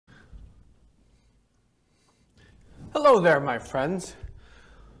Hello there, my friends.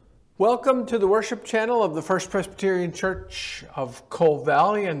 Welcome to the worship channel of the First Presbyterian Church of Coal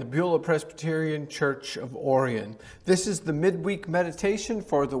Valley and the Beulah Presbyterian Church of Orion. This is the Midweek Meditation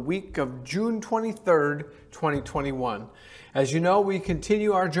for the week of June 23rd, 2021. As you know, we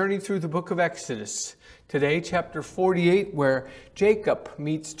continue our journey through the book of Exodus. Today, chapter 48, where Jacob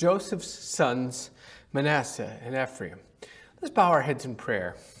meets Joseph's sons, Manasseh and Ephraim. Let's bow our heads in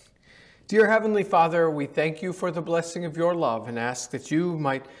prayer. Dear Heavenly Father, we thank you for the blessing of your love and ask that you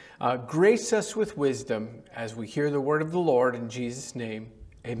might grace us with wisdom as we hear the word of the Lord. In Jesus' name,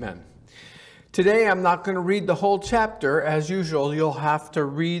 amen. Today, I'm not going to read the whole chapter. As usual, you'll have to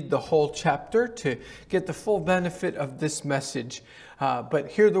read the whole chapter to get the full benefit of this message.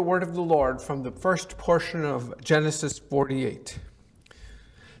 But hear the word of the Lord from the first portion of Genesis 48.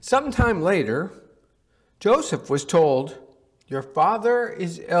 Sometime later, Joseph was told, "Your father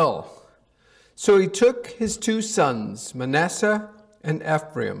is ill." So he took his two sons, Manasseh and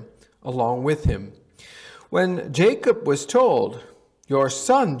Ephraim, along with him. When Jacob was told, "Your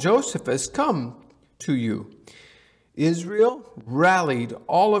son Joseph has come to you," Israel rallied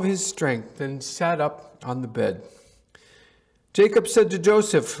all of his strength and sat up on the bed. Jacob said to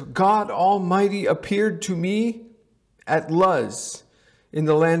Joseph, "God Almighty appeared to me at Luz in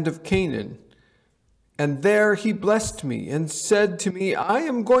the land of Canaan. And there he blessed me and said to me, 'I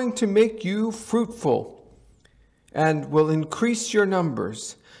am going to make you fruitful and will increase your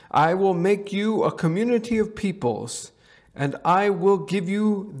numbers. I will make you a community of peoples, and I will give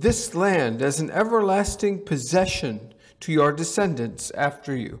you this land as an everlasting possession to your descendants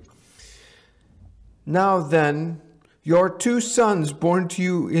after you.' Now then, your two sons born to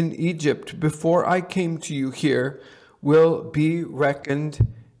you in Egypt before I came to you here will be reckoned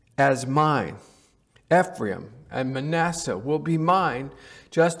as mine. Ephraim and Manasseh will be mine,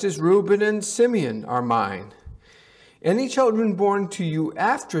 just as Reuben and Simeon are mine. Any children born to you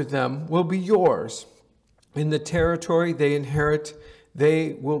after them will be yours. In the territory they inherit,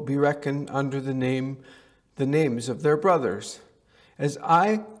 they will be reckoned under the names of their brothers. As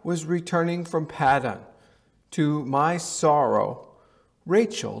I was returning from Paddan, to my sorrow,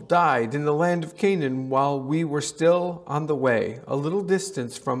 Rachel died in the land of Canaan while we were still on the way, a little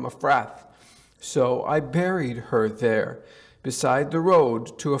distance from Ephrath. So I buried her there, beside the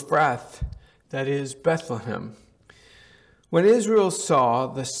road to Ephrath, that is Bethlehem." When Israel saw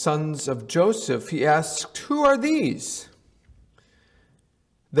the sons of Joseph, he asked, "Who are these?"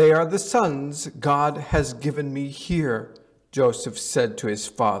 "They are the sons God has given me here," Joseph said to his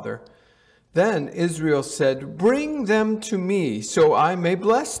father. Then Israel said, "Bring them to me, so I may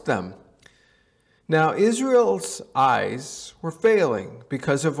bless them." Now Israel's eyes were failing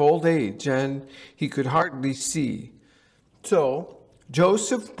because of old age, and he could hardly see. So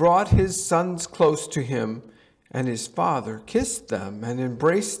Joseph brought his sons close to him, and his father kissed them and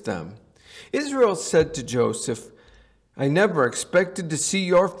embraced them. Israel said to Joseph, "I never expected to see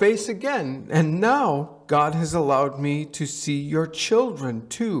your face again, and now God has allowed me to see your children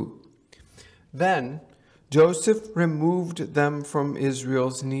too." Then Joseph removed them from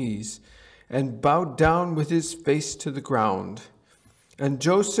Israel's knees and bowed down with his face to the ground. And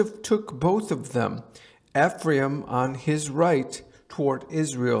Joseph took both of them, Ephraim on his right toward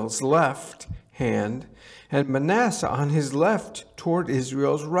Israel's left hand, and Manasseh on his left toward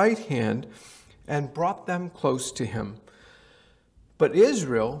Israel's right hand, and brought them close to him. But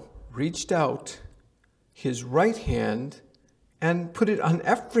Israel reached out his right hand and put it on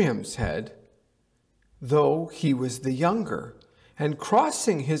Ephraim's head, though he was the younger. And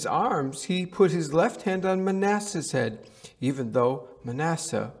crossing his arms, he put his left hand on Manasseh's head, even though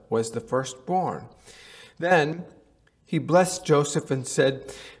Manasseh was the firstborn. Then he blessed Joseph and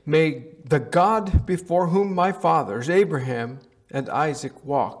said, "May the God before whom my fathers, Abraham and Isaac,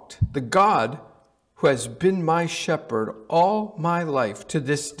 walked, the God who has been my shepherd all my life to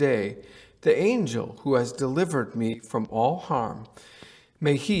this day, the angel who has delivered me from all harm,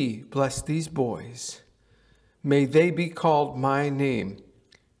 may he bless these boys. May they be called my name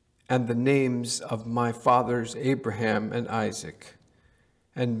and the names of my fathers Abraham and Isaac,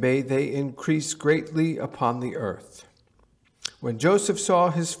 and may they increase greatly upon the earth." When Joseph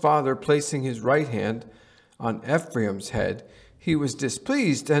saw his father placing his right hand on Ephraim's head, he was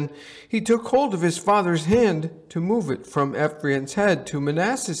displeased, and he took hold of his father's hand to move it from Ephraim's head to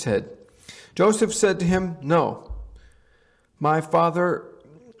Manasseh's head. Joseph said to him, "No, my father,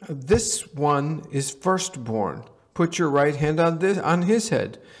 this one is firstborn. Put your right hand on his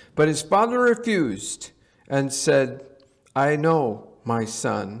head." But his father refused and said, "I know, my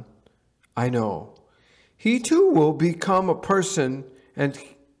son, I know. He too will become a person, and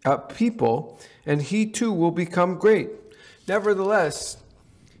people, and he too will become great. Nevertheless,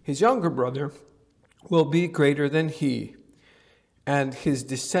 his younger brother will be greater than he, and his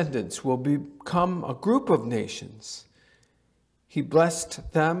descendants will become a group of nations. He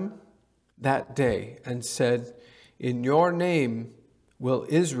blessed them that day and said, "In your name will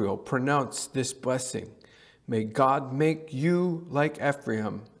Israel pronounce this blessing. May God make you like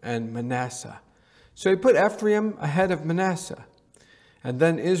Ephraim and Manasseh." So he put Ephraim ahead of Manasseh. And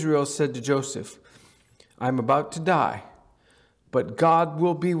then Israel said to Joseph, "I'm about to die, but God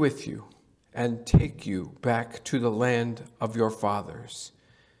will be with you and take you back to the land of your fathers.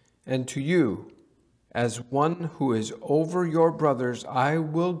 And to you, as one who is over your brothers, I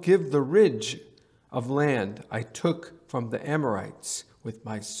will give the ridge of land I took from the Amorites with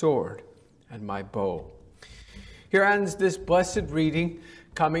my sword and my bow." Here ends this blessed reading,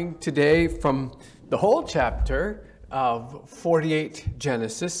 coming today from the whole chapter of 48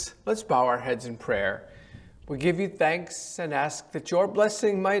 Genesis. Let's bow our heads in prayer. We give you thanks and ask that your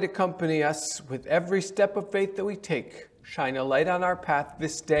blessing might accompany us with every step of faith that we take. Shine a light on our path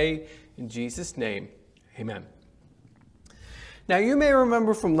this day. In Jesus' name, amen. Now you may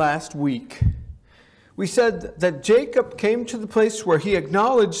remember from last week, we said that Jacob came to the place where he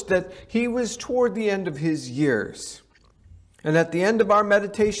acknowledged that he was toward the end of his years. And at the end of our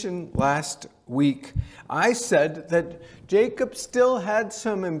meditation last week, I said that Jacob still had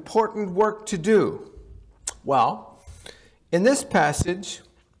some important work to do. Well, in this passage,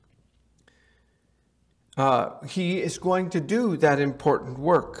 he is going to do that important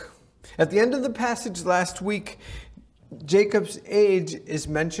work. At the end of the passage last week, Jacob's age is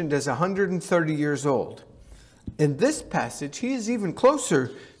mentioned as 130 years old. In this passage, he is even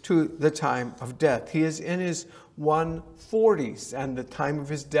closer to the time of death. He is in his 140s, and the time of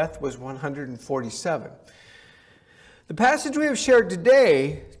his death was 147. The passage we have shared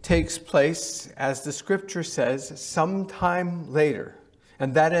today takes place, as the scripture says, sometime later,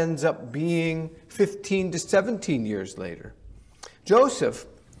 and that ends up being 15 to 17 years later. Joseph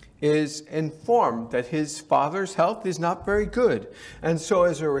is informed that his father's health is not very good, and so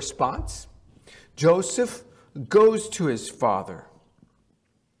as a response, Joseph goes to his father,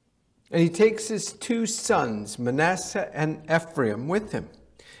 and he takes his two sons, Manasseh and Ephraim, with him,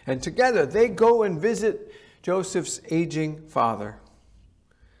 and together they go and visit Joseph's aging father.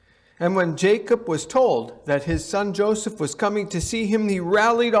 And when Jacob was told that his son Joseph was coming to see him, he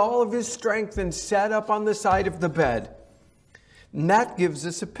rallied all of his strength and sat up on the side of the bed. And that gives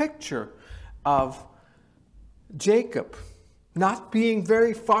us a picture of Jacob not being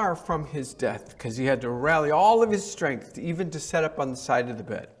very far from his death, because he had to rally all of his strength even to set up on the side of the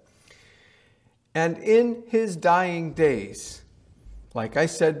bed. And in his dying days, like I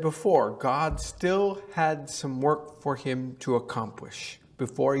said before, God still had some work for him to accomplish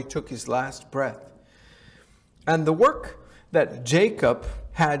before he took his last breath. And the work that Jacob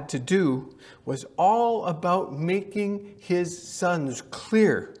had to do was all about making his sons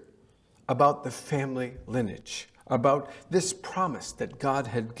clear about the family lineage, about this promise that God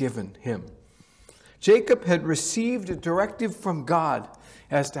had given him. Jacob had received a directive from God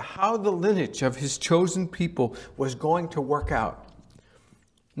as to how the lineage of his chosen people was going to work out.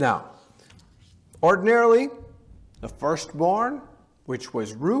 Now, ordinarily, the firstborn, which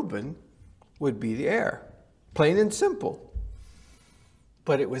was Reuben, would be the heir. Plain and simple.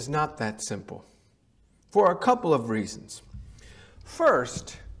 But it was not that simple, for a couple of reasons.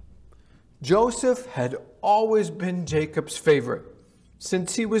 First, Joseph had always been Jacob's favorite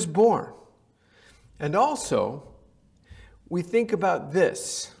since he was born. And also, we think about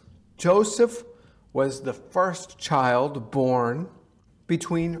this. Joseph was the first child born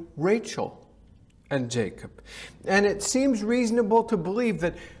between Rachel and Jacob. And it seems reasonable to believe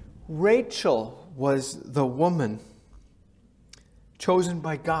that Rachel was the woman chosen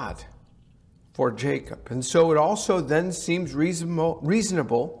by God for Jacob. And so it also then seems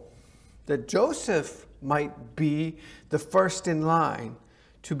reasonable that Joseph might be the first in line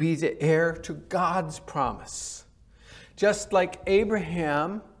to be the heir to God's promise. Just like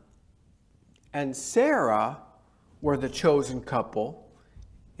Abraham and Sarah were the chosen couple,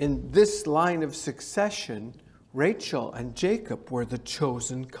 in this line of succession, Rachel and Jacob were the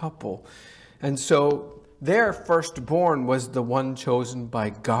chosen couple. And so their firstborn was the one chosen by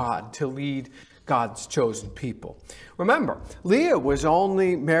God to lead God's chosen people. Remember, Leah was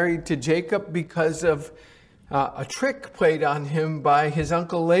only married to Jacob because of a trick played on him by his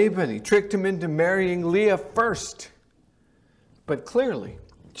uncle Laban. He tricked him into marrying Leah first. But clearly,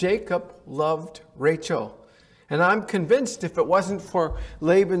 Jacob loved Rachel. And I'm convinced if it wasn't for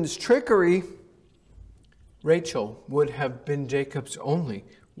Laban's trickery, Rachel would have been Jacob's only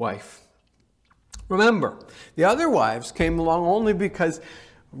wife. Remember, the other wives came along only because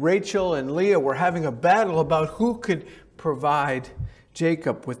Rachel and Leah were having a battle about who could provide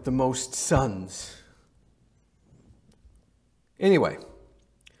Jacob with the most sons. Anyway,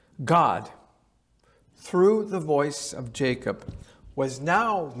 God, through the voice of Jacob, was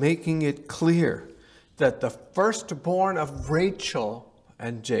now making it clear that the firstborn of Rachel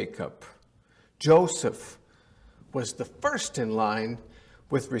and Jacob, Joseph, was the first in line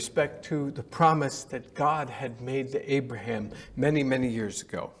with respect to the promise that God had made to Abraham many, many years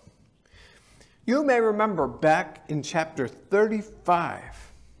ago. You may remember back in chapter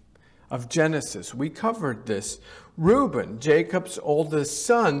 35 of Genesis, we covered this. Reuben, Jacob's oldest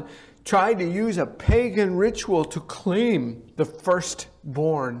son, tried to use a pagan ritual to claim the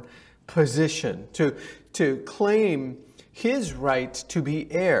firstborn position, to claim his right to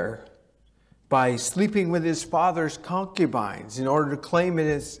be heir by sleeping with his father's concubines in order to claim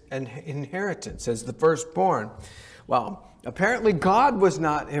his inheritance as the firstborn. Well, apparently God was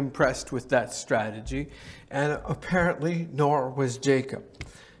not impressed with that strategy, and apparently nor was Jacob.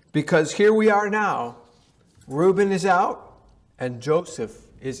 Because here we are now, Reuben is out and Joseph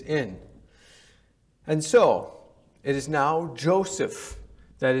is in. And so it is now Joseph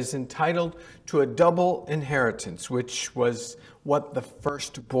that is entitled to a double inheritance, which was what the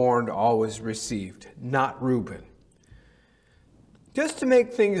firstborn always received, not Reuben. Just to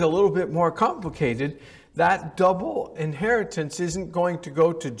make things a little bit more complicated, that double inheritance isn't going to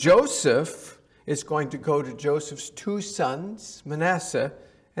go to Joseph, it's going to go to Joseph's two sons, Manasseh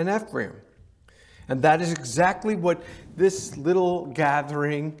and Ephraim. And that is exactly what this little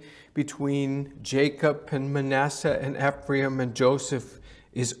gathering between Jacob and Manasseh and Ephraim and Joseph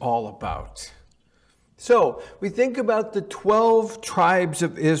is all about. So we think about the 12 tribes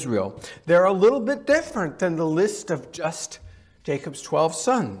of Israel. They're a little bit different than the list of just Jacob's 12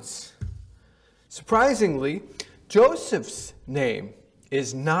 sons. Surprisingly, Joseph's name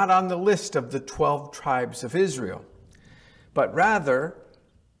is not on the list of the 12 tribes of Israel, but rather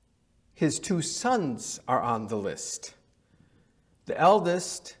his two sons are on the list. The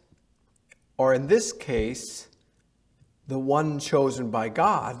eldest, or in this case, the one chosen by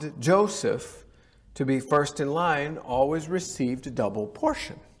God, Joseph, to be first in line, always received a double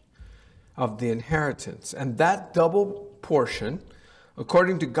portion of the inheritance. And that double portion,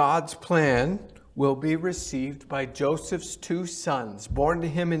 according to God's plan, will be received by Joseph's two sons, born to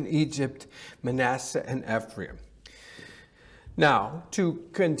him in Egypt, Manasseh and Ephraim. Now, to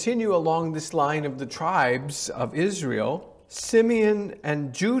continue along this line of the tribes of Israel, Simeon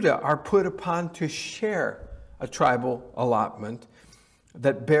and Judah are put upon to share a tribal allotment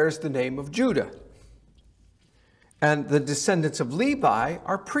that bears the name of Judah. And the descendants of Levi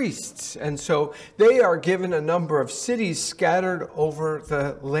are priests, and so they are given a number of cities scattered over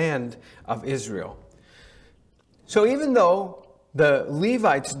the land of Israel. So even though the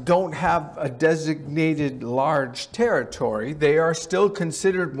Levites don't have a designated large territory, they are still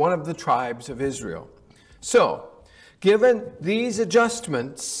considered one of the tribes of Israel. So, given these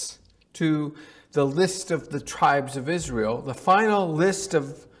adjustments to the list of the tribes of Israel, the final list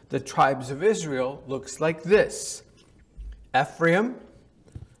of the tribes of Israel looks like this: Ephraim,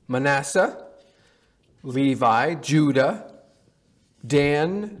 Manasseh, Levi, Judah,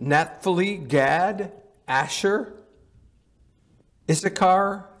 Dan, Naphtali, Gad, Asher,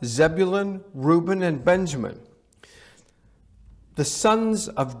 Issachar, Zebulun, Reuben, and Benjamin. The sons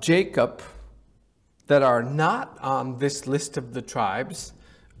of Jacob that are not on this list of the tribes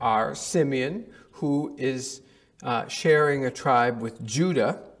are Simeon, who is sharing a tribe with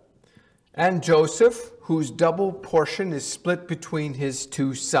Judah, and Joseph, whose double portion is split between his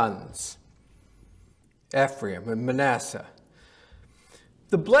two sons, Ephraim and Manasseh.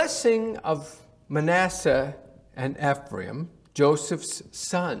 The blessing of Manasseh and Ephraim, Joseph's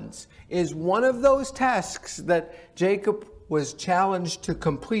sons, is one of those tasks that Jacob was challenged to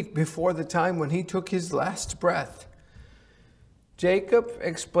complete before the time when he took his last breath. Jacob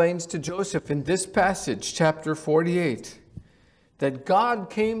explains to Joseph in this passage, chapter 48, that God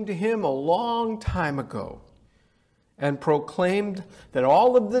came to him a long time ago and proclaimed that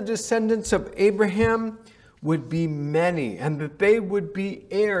all of the descendants of Abraham would be many and that they would be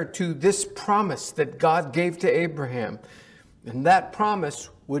heir to this promise that God gave to Abraham. And that promise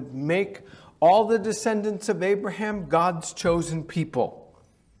would make all the descendants of Abraham God's chosen people.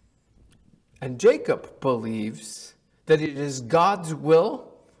 And Jacob believes that it is God's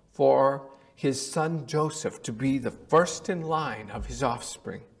will for his son Joseph to be the first in line of his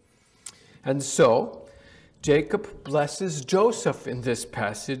offspring. And so, Jacob blesses Joseph in this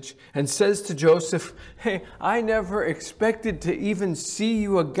passage and says to Joseph, hey, I never expected to even see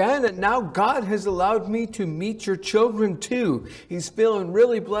you again, and now God has allowed me to meet your children too. He's feeling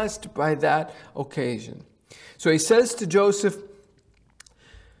really blessed by that occasion. So he says to Joseph,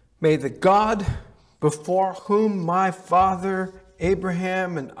 may the God before whom my father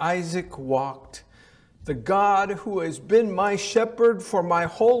Abraham and Isaac walked, the God who has been my shepherd for my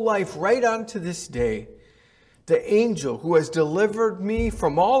whole life right on to this day, the angel who has delivered me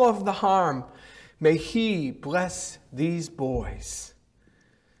from all of the harm, may he bless these boys.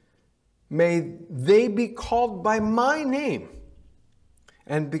 May they be called by my name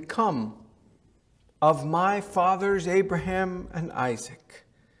and become of my fathers Abraham and Isaac.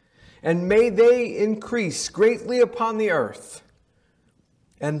 And may they increase greatly upon the earth.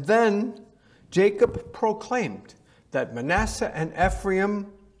 And then Jacob proclaimed that Manasseh and Ephraim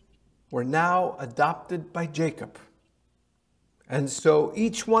were now adopted by Jacob. And so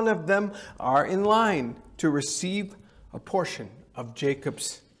each one of them are in line to receive a portion of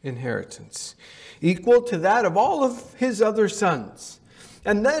Jacob's inheritance, equal to that of all of his other sons.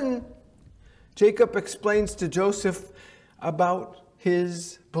 And then Jacob explains to Joseph about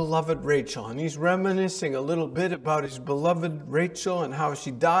his beloved Rachel. And he's reminiscing a little bit about his beloved Rachel and how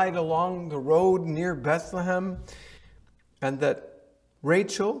she died along the road near Bethlehem. And that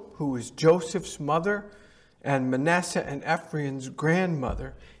Rachel, who is Joseph's mother and Manasseh and Ephraim's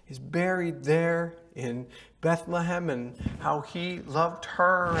grandmother, is buried there in Bethlehem, and how he loved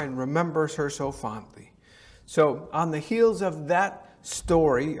her and remembers her so fondly. So on the heels of that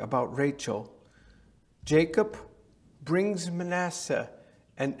story about Rachel, Jacob brings Manasseh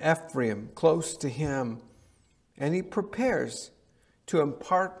and Ephraim close to him, and he prepares to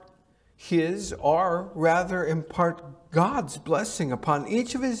impart his, or rather impart God's blessing upon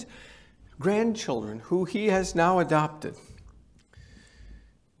each of his grandchildren who he has now adopted.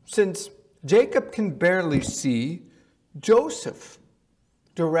 Since Jacob can barely see, Joseph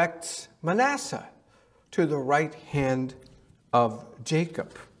directs Manasseh to the right hand of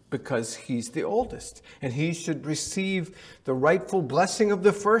Jacob, because he's the oldest, and he should receive the rightful blessing of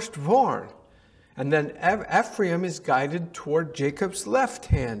the firstborn. And then Ephraim is guided toward Jacob's left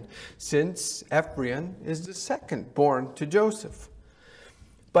hand, since Ephraim is the second born to Joseph.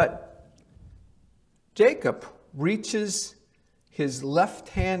 But Jacob reaches his left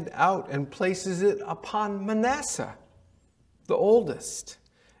hand out and places it upon Manasseh, the oldest.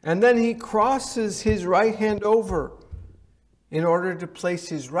 And then he crosses his right hand over in order to place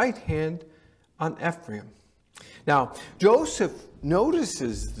his right hand on Ephraim. Now, Joseph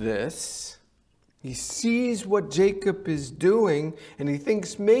notices this. He sees what Jacob is doing, and he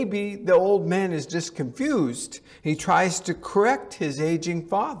thinks maybe the old man is just confused. He tries to correct his aging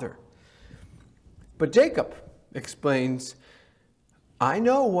father. But Jacob explains, I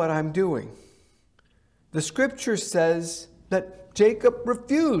know what I'm doing. The scripture says that Jacob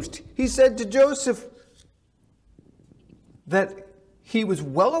refused. He said to Joseph that he was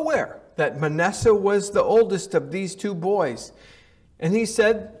well aware that Manasseh was the oldest of these two boys. And he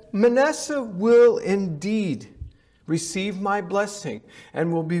said, Manasseh will indeed receive my blessing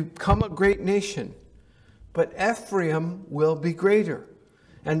and will become a great nation, but Ephraim will be greater.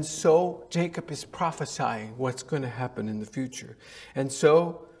 And so Jacob is prophesying what's going to happen in the future. And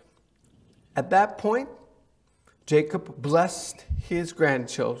so at that point, Jacob blessed his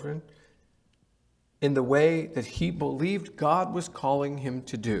grandchildren in the way that he believed God was calling him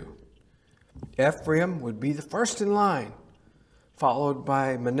to do. Ephraim would be the first in line, followed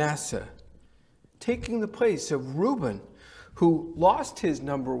by Manasseh, taking the place of Reuben, who lost his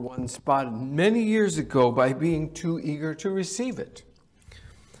number one spot many years ago by being too eager to receive it.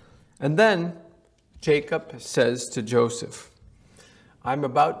 And then Jacob says to Joseph, I'm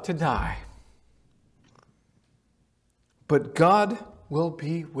about to die, but God will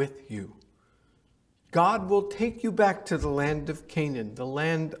be with you. God will take you back to the land of Canaan, the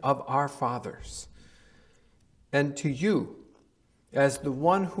land of our fathers. And to you, as the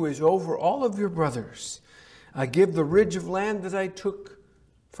one who is over all of your brothers, I give the ridge of land that I took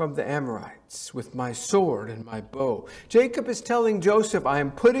from the Amorites with my sword and my bow. Jacob is telling Joseph, I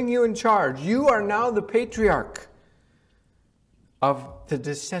am putting you in charge. You are now the patriarch of the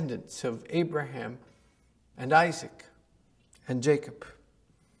descendants of Abraham and Isaac and Jacob.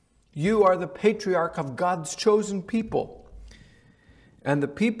 You are the patriarch of God's chosen people. And the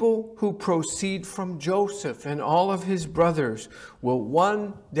people who proceed from Joseph and all of his brothers will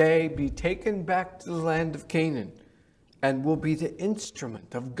one day be taken back to the land of Canaan and will be the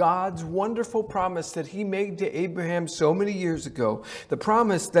instrument of God's wonderful promise that he made to Abraham so many years ago. The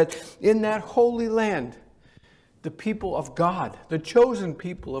promise that in that holy land, the people of God, the chosen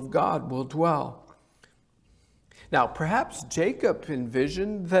people of God, will dwell. Now, perhaps Jacob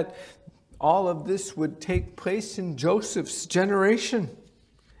envisioned that all of this would take place in Joseph's generation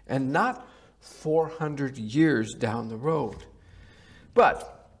and not 400 years down the road.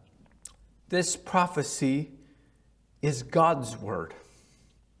 But this prophecy is God's word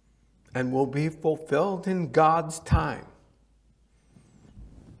and will be fulfilled in God's time.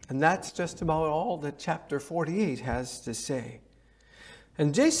 And that's just about all that chapter 48 has to say.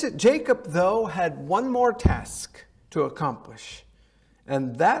 And Jacob, though, had one more task to accomplish.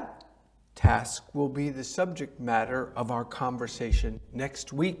 And that task will be the subject matter of our conversation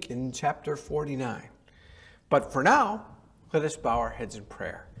next week in chapter 49. But for now, let us bow our heads in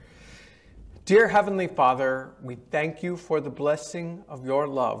prayer. Dear Heavenly Father, we thank you for the blessing of your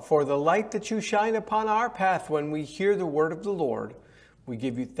love, for the light that you shine upon our path when we hear the word of the Lord. We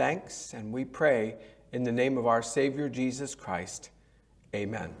give you thanks and we pray in the name of our Savior Jesus Christ.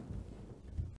 Amen.